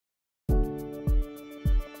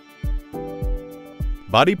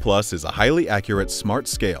Body Plus is a highly accurate smart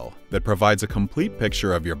scale that provides a complete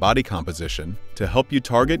picture of your body composition to help you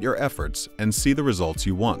target your efforts and see the results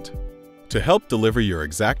you want. To help deliver your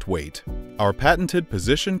exact weight, our patented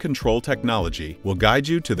position control technology will guide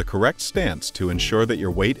you to the correct stance to ensure that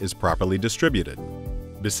your weight is properly distributed.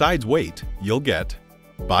 Besides weight, you'll get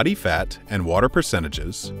body fat and water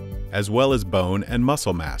percentages, as well as bone and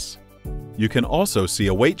muscle mass. You can also see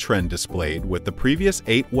a weight trend displayed with the previous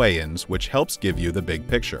 8 weigh-ins, which helps give you the big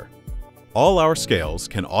picture. All our scales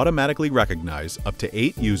can automatically recognize up to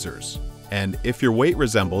 8 users, and if your weight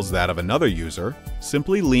resembles that of another user,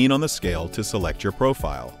 simply lean on the scale to select your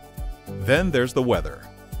profile. Then there's the weather.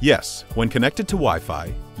 Yes, when connected to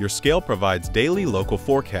Wi-Fi, your scale provides daily local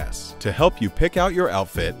forecasts to help you pick out your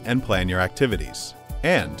outfit and plan your activities.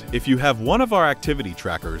 And if you have one of our activity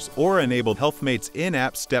trackers or enabled HealthMate's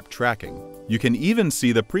in-app step tracking, you can even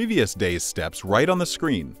see the previous day's steps right on the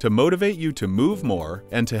screen to motivate you to move more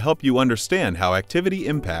and to help you understand how activity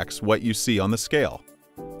impacts what you see on the scale.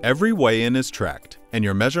 Every weigh-in is tracked, and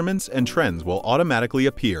your measurements and trends will automatically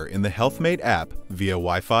appear in the HealthMate app via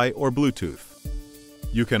Wi-Fi or Bluetooth.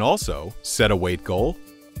 You can also set a weight goal,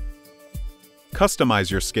 customize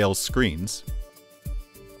your scale's screens,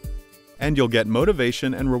 and you'll get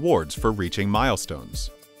motivation and rewards for reaching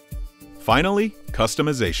milestones. Finally,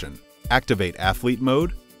 customization. Activate athlete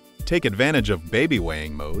mode, take advantage of baby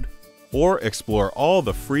weighing mode, or explore all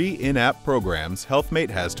the free in-app programs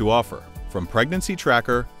HealthMate has to offer. From pregnancy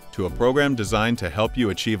tracker to a program designed to help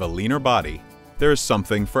you achieve a leaner body, there is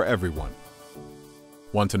something for everyone.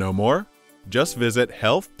 Want to know more? Just visit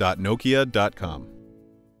health.nokia.com.